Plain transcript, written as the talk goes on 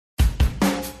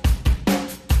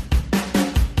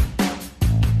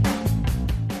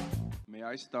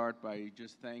I start by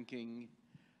just thanking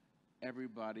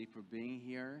everybody for being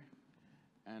here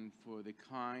and for the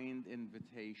kind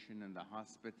invitation and the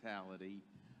hospitality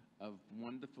of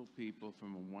wonderful people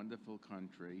from a wonderful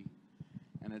country.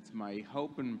 And it's my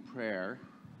hope and prayer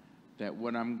that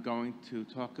what I'm going to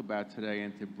talk about today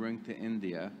and to bring to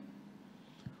India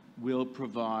will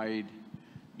provide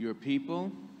your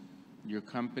people, your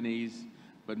companies,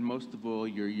 but most of all,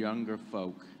 your younger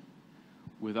folk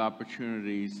with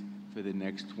opportunities for the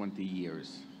next 20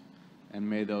 years. And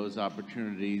may those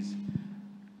opportunities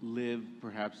live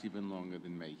perhaps even longer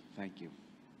than me. Thank you.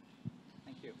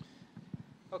 Thank you.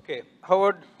 Okay,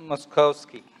 Howard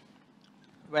Moskowitz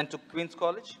went to Queen's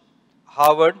College,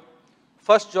 Harvard,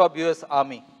 first job US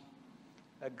Army.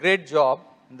 A great job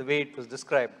in the way it was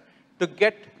described, to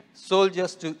get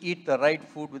soldiers to eat the right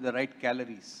food with the right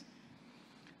calories.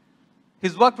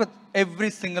 He's worked with every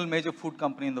single major food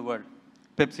company in the world,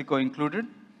 PepsiCo included.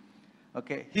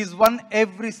 Okay, he's won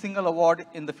every single award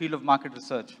in the field of market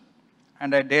research.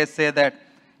 And I dare say that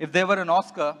if there were an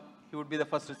Oscar, he would be the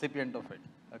first recipient of it.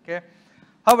 Okay?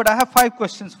 Howard, I have 5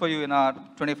 questions for you in our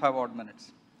 25 odd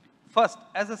minutes. First,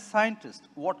 as a scientist,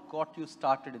 what got you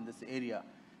started in this area?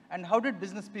 And how did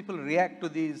business people react to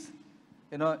these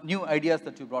new ideas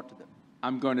that you brought to them?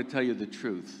 I'm going to tell you the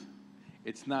truth.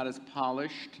 It's not as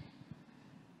polished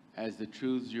as the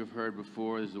truths you've heard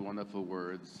before, as the wonderful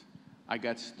words. I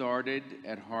got started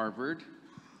at Harvard.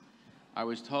 I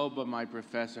was told by my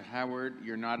professor, Howard,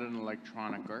 you're not an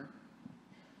electronicer.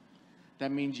 That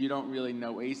means you don't really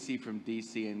know AC from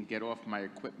DC, and get off my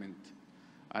equipment.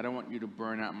 I don't want you to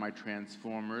burn out my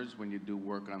transformers when you do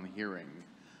work on the hearing.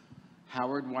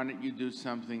 Howard, why don't you do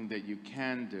something that you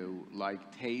can do,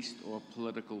 like taste or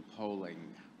political polling?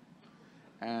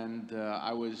 And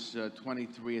I was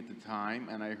 23 at the time,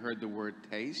 and I heard the word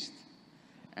taste.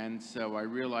 And so I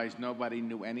realized nobody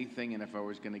knew anything, and if I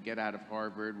was going to get out of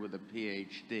Harvard with a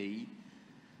PhD,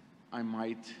 I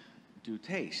might do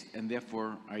taste. And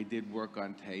therefore, I did work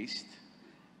on taste.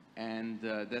 And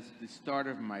that's the start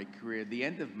of my career. The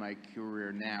end of my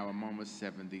career now, I'm almost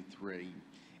 73.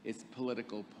 It's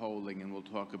political polling, and we'll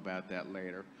talk about that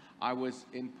later. I was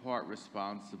in part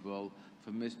responsible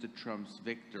for Mr. Trump's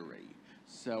victory.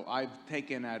 So I've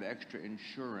taken out extra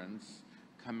insurance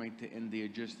coming to India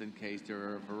just in case there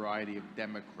are a variety of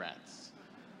Democrats.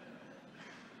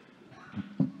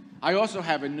 I also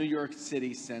have a New York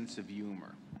City sense of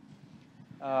humor.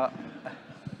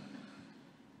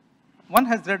 One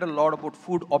has read a lot about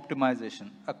food optimization,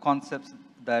 a concept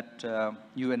that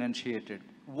you initiated.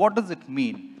 What does it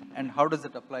mean, and how does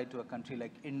it apply to a country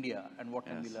like India, and what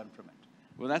can we learn from it?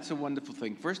 Well, that's a wonderful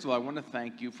thing. First of all, I want to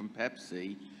thank you from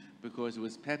Pepsi, because it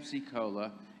was Pepsi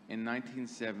Cola in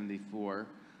 1974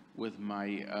 with my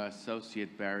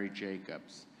associate Barry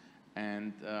Jacobs.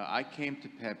 And I came to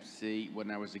Pepsi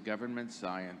when I was a government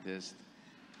scientist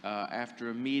after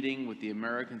a meeting with the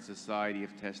American Society of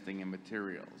Testing and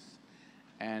Materials.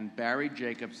 And Barry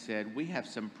Jacobs said, we have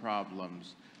some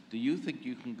problems. Do you think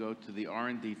you can go to the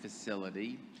R&D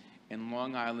facility in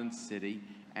Long Island City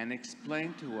and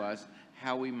explain to us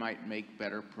how we might make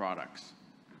better products?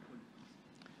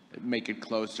 Make it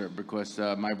closer, because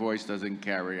my voice doesn't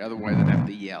carry. Otherwise, I'd have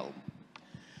to yell.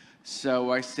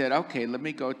 So I said, okay, let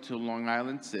me go to Long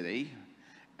Island City.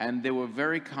 And they were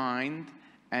very kind.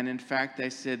 And in fact, I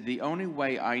said, the only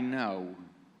way I know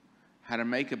how to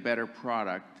make a better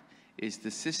product is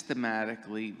to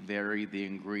systematically vary the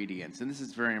ingredients. And this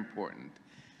is very important.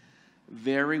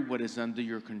 Vary what is under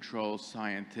your control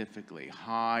scientifically,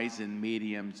 highs and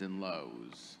mediums and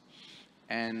lows.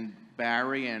 And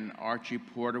Barry and Archie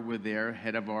Porter were there,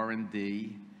 head of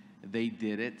R&D. They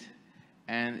did it,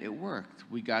 and it worked.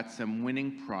 We got some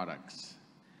winning products.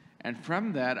 And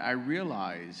from that, I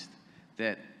realized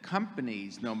that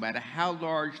companies, no matter how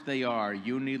large they are,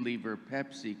 Unilever,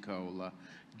 Pepsi-Cola,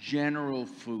 General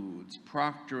Foods,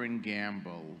 Procter &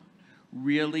 Gamble,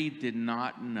 really did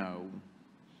not know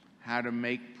how to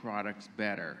make products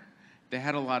better. They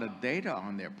had a lot of data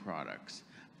on their products,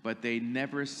 but they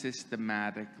never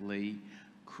systematically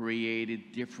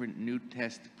created different new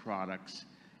test products,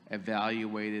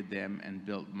 evaluated them, and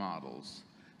built models.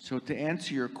 So to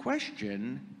answer your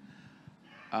question,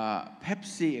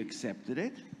 Pepsi accepted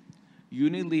it.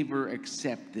 Unilever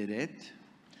accepted it.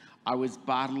 I was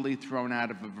bodily thrown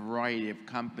out of a variety of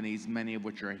companies, many of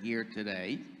which are here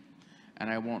today.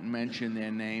 And I won't mention their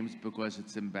names because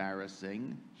it's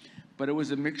embarrassing. But it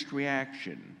was a mixed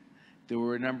reaction. There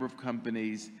were a number of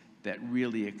companies that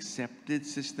really accepted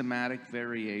systematic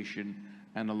variation,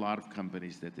 and a lot of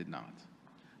companies that did not.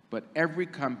 But every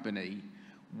company,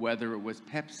 whether it was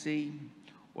Pepsi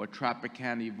or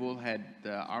Tropicana. You've all had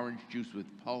orange juice with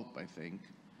pulp, I think,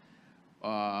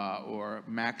 or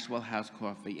Maxwell House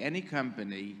Coffee. Any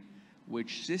company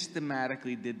which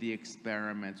systematically did the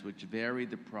experiments, which varied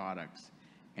the products,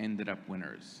 ended up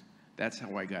winners. That's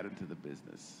how I got into the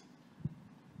business.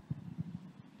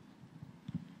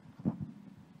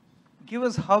 Give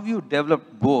us how you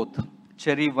developed both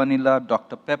Cherry Vanilla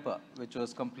Dr. Pepper, which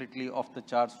was completely off the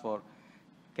charts for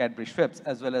Cadbury Schweppes,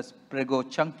 as well as Prego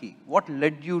Chunky. What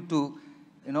led you to,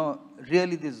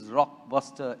 really these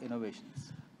rockbuster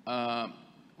innovations?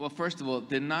 Well, first of all,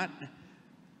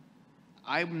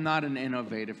 I'm not an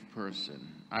innovative person.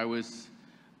 I was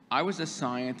a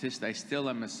scientist. I still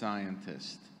am a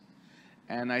scientist.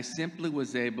 And I simply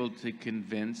was able to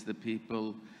convince the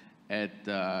people at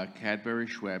Cadbury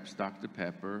Schweppes, Dr.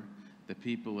 Pepper, the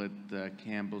people at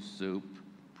Campbell's Soup,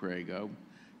 Prego,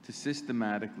 to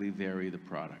systematically vary the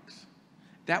products.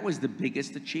 That was the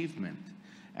biggest achievement.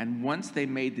 And once they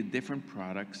made the different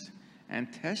products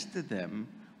and tested them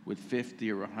with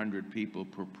 50 or 100 people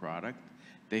per product,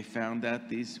 they found out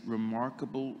these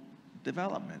remarkable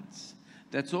developments.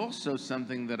 That's also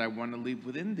something that I want to leave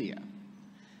with India,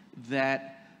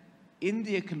 that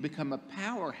India can become a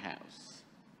powerhouse.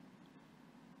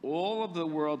 All of the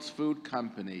world's food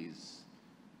companies,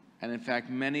 and in fact,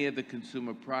 many of the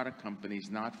consumer product companies,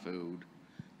 not food,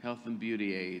 health and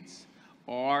beauty aids,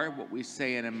 are what we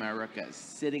say in America,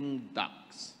 sitting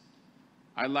ducks.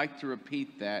 I like to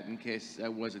repeat that in case I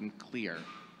wasn't clear.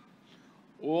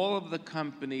 All of the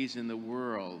companies in the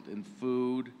world in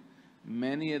food,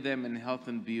 many of them in health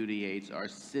and beauty aids, are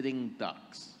sitting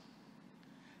ducks.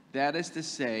 That is to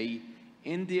say,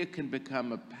 India can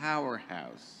become a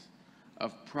powerhouse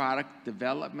of product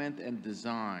development and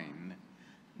design,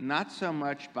 not so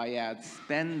much by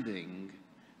outspending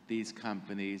these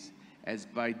companies as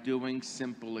by doing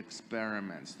simple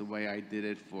experiments, the way I did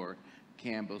it for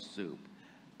Campbell's Soup.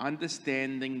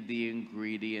 Understanding the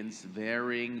ingredients,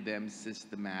 varying them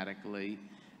systematically,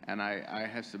 and I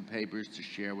have some papers to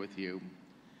share with you.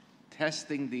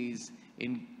 Testing these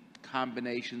in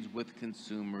combinations with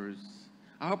consumers.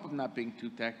 I hope I'm not being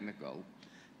too technical.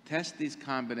 Test these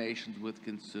combinations with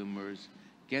consumers,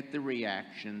 get the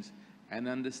reactions, and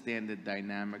understand the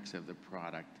dynamics of the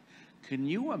product. Can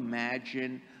you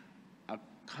imagine a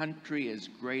country as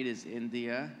great as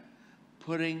India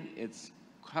putting its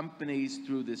companies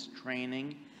through this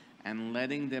training and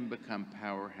letting them become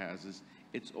powerhouses?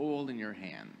 It's all in your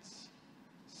hands.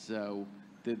 So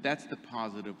that's the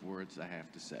positive words I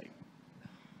have to say.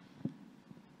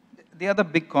 The other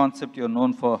big concept you're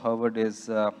known for, Howard, is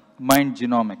mind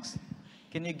genomics.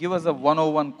 Can you give us a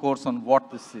 101 course on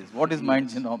what this is? What is mind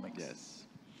genomics? Yes.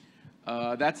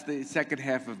 That's the second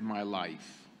half of my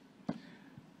life.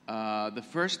 The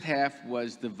first half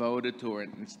was devoted to,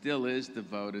 and still is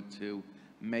devoted to,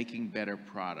 making better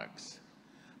products.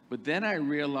 But then I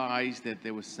realized that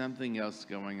there was something else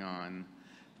going on.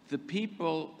 The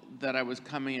people that I was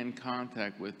coming in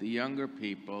contact with, the younger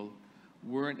people,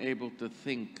 weren't able to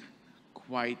think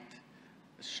quite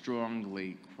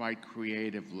strongly, quite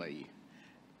creatively,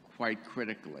 quite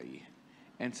critically.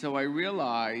 And so I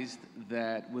realized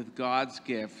that with God's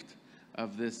gift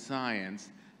of this science,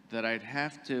 that I'd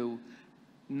have to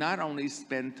not only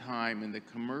spend time in the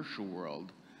commercial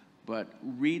world, but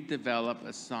redevelop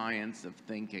a science of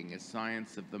thinking, a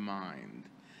science of the mind.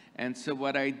 And so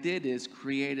what I did is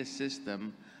create a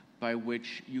system by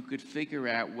which you could figure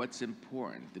out what's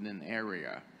important in an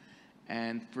area.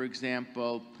 And for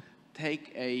example,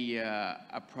 take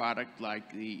a product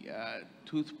like the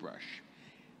toothbrush.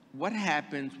 What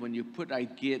happens when you put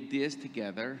ideas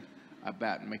together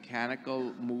about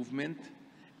mechanical movement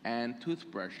and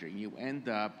toothbrushing? You end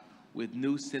up with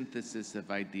new synthesis of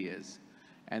ideas.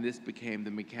 And this became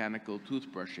the mechanical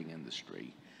toothbrushing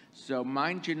industry. So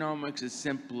mind genomics is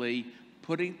simply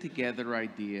putting together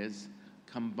ideas,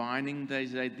 combining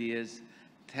those ideas,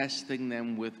 testing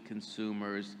them with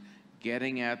consumers,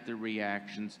 getting at the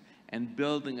reactions, and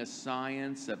building a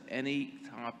science of any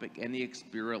topic, any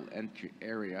experiential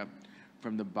area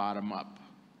from the bottom up.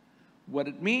 What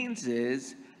it means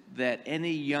is that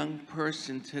any young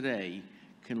person today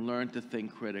can learn to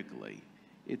think critically.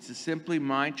 It's simply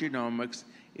mind genomics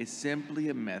is simply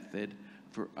a method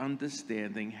for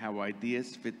understanding how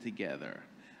ideas fit together.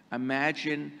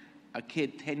 Imagine a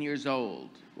kid 10 years old,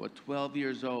 or 12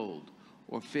 years old,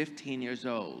 or 15 years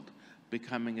old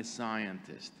becoming a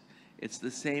scientist. It's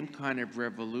the same kind of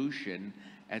revolution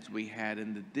as we had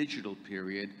in the digital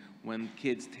period when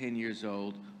kids 10 years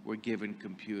old were given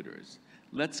computers.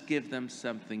 Let's give them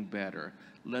something better.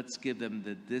 Let's give them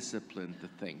the discipline to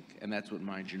think, and that's what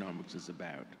mind genomics is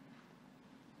about.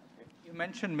 You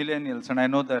mentioned millennials, and I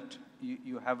know that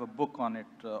you have a book on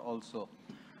it also.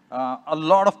 A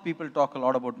lot of people talk a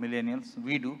lot about millennials.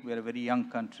 We do. We're a very young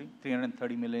country,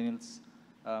 330 millions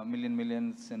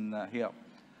in here.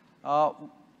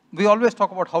 We always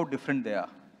talk about how different they are.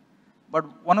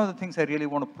 But one of the things I really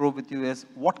want to probe with you is,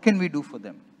 what can we do for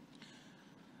them?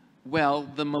 Well,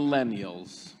 the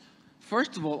millennials.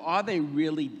 First of all, are they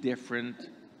really different?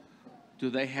 Do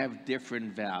they have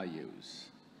different values?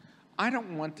 I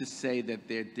don't want to say that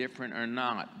they're different or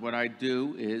not. What I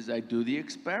do is I do the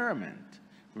experiment.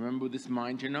 Remember this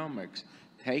mind genomics.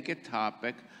 Take a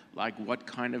topic like what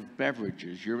kind of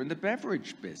beverages. You're in the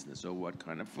beverage business, or what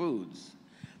kind of foods.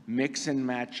 Mix and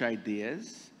match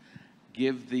ideas.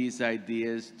 Give these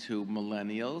ideas to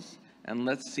millennials, and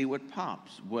let's see what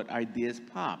pops, what ideas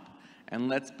pop. And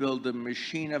let's build a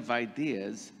machine of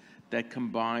ideas that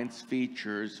combines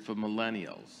features for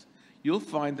millennials. You'll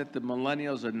find that the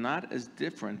millennials are not as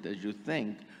different as you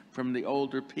think from the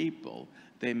older people.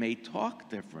 They may talk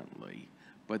differently,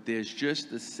 but there's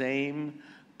just the same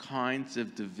kinds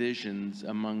of divisions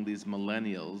among these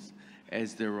millennials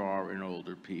as there are in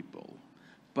older people.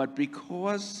 But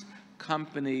because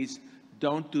companies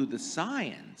don't do the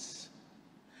science,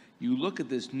 you look at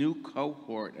this new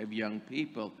cohort of young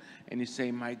people and you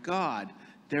say, my God,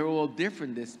 they're all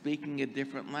different. They're speaking a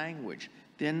different language.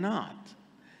 They're not.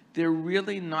 They're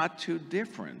really not too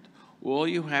different. All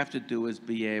you have to do is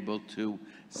be able to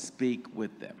speak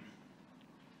with them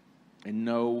and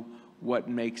know what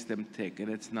makes them tick, and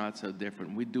it's not so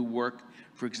different. We do work,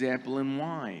 for example, in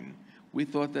wine. We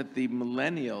thought that the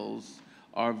millennials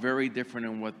are very different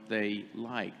in what they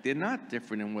like. They're not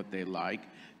different in what they like.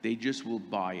 They just will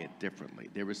buy it differently.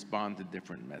 They respond to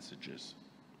different messages.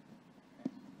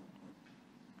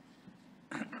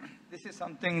 This is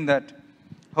something that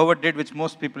Howard did, which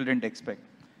most people didn't expect.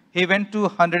 He went to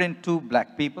 102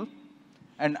 black people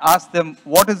and asked them,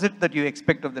 what is it that you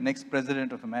expect of the next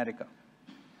president of America?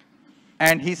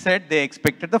 And he said they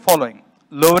expected the following: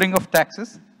 lowering of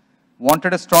taxes,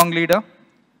 wanted a strong leader,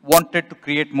 wanted to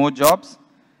create more jobs,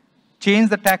 change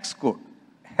the tax code,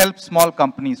 help small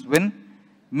companies win,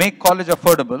 make college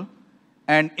affordable,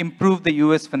 and improve the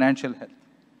US financial health.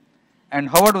 And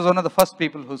Howard was one of the first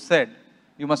people who said,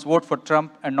 you must vote for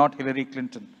Trump and not Hillary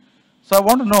Clinton. So I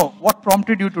want to know what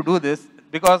prompted you to do this,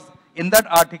 because in that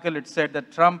article it said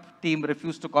that Trump team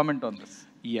refused to comment on this.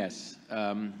 Yes.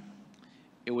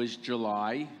 It was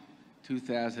July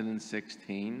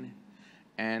 2016,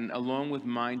 and along with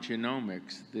Mind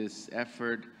Genomics, this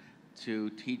effort to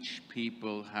teach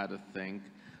people how to think,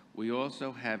 we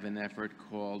also have an effort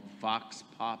called Vox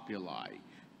Populi,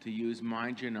 to use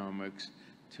Mind Genomics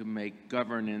to make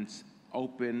governance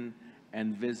open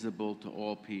and visible to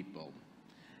all people.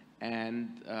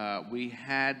 And we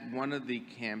had one of the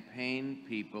campaign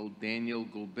people, Daniel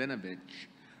Gulbinovich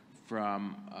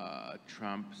from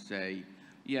Trump, say,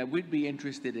 yeah, we'd be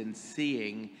interested in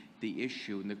seeing the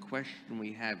issue. And the question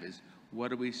we have is, what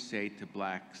do we say to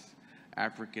blacks,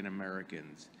 African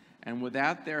Americans? And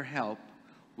without their help,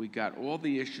 we got all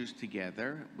the issues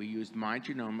together. We used Mind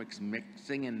Genomics,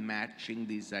 mixing and matching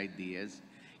these ideas,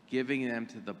 giving them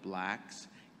to the blacks,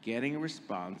 getting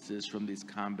responses from these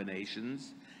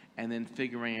combinations, and then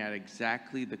figuring out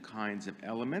exactly the kinds of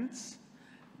elements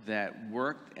that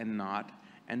worked and not,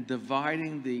 and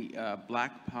dividing the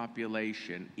black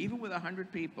population, even with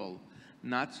 100 people,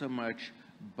 not so much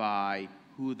by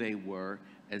who they were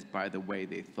as by the way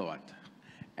they thought.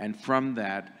 And from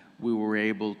that, we were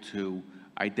able to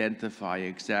identify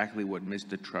exactly what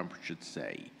Mr. Trump should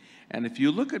say. And if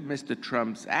you look at Mr.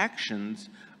 Trump's actions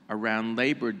around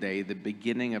Labor Day, the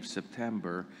beginning of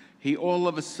September, he all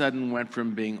of a sudden went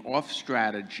from being off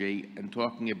strategy and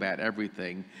talking about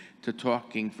everything to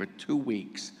talking for 2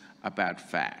 weeks about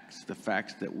facts, the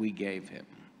facts that we gave him.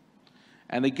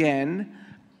 And again,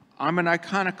 I'm an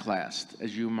iconoclast,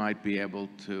 as you might be able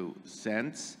to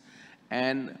sense,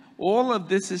 and all of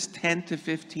this is 10 to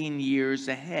 15 years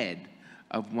ahead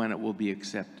of when it will be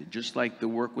accepted, just like the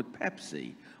work with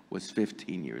Pepsi was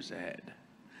 15 years ahead.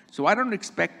 So I don't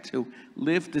expect to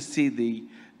live to see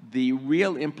the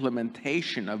real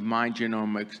implementation of Mind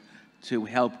Genomics to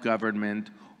help government,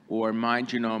 or Mind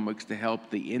Genomics to help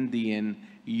the Indian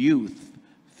youth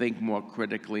think more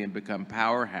critically and become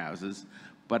powerhouses,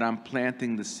 but I'm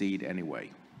planting the seed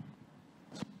anyway.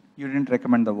 You didn't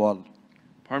recommend the wall.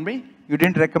 Pardon me? You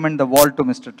didn't recommend the wall to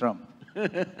Mr. Trump.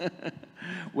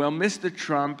 Well, Mr.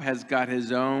 Trump has got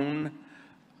his own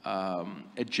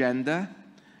agenda,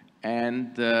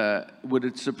 and would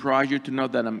it surprise you to know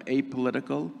that I'm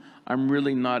apolitical? I'm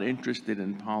really not interested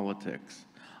in politics.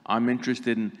 I'm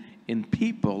interested in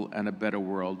people and a better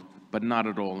world but not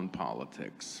at all in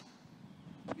politics.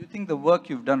 You think the work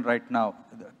you've done right now,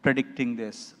 predicting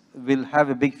this, will have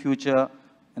a big future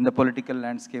in the political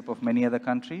landscape of many other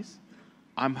countries?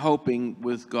 I'm hoping,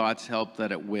 with God's help,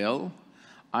 that it will.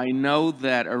 I know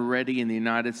that already in the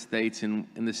United States, in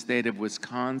the state of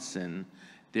Wisconsin,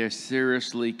 they're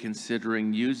seriously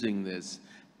considering using this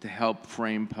to help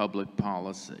frame public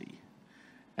policy.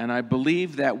 And I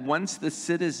believe that once the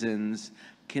citizens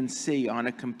can see on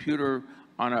a computer,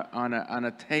 on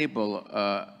a table,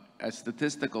 a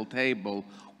statistical table,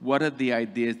 what are the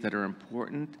ideas that are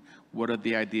important, what are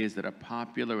the ideas that are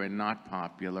popular and not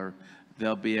popular,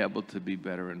 they'll be able to be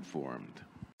better informed.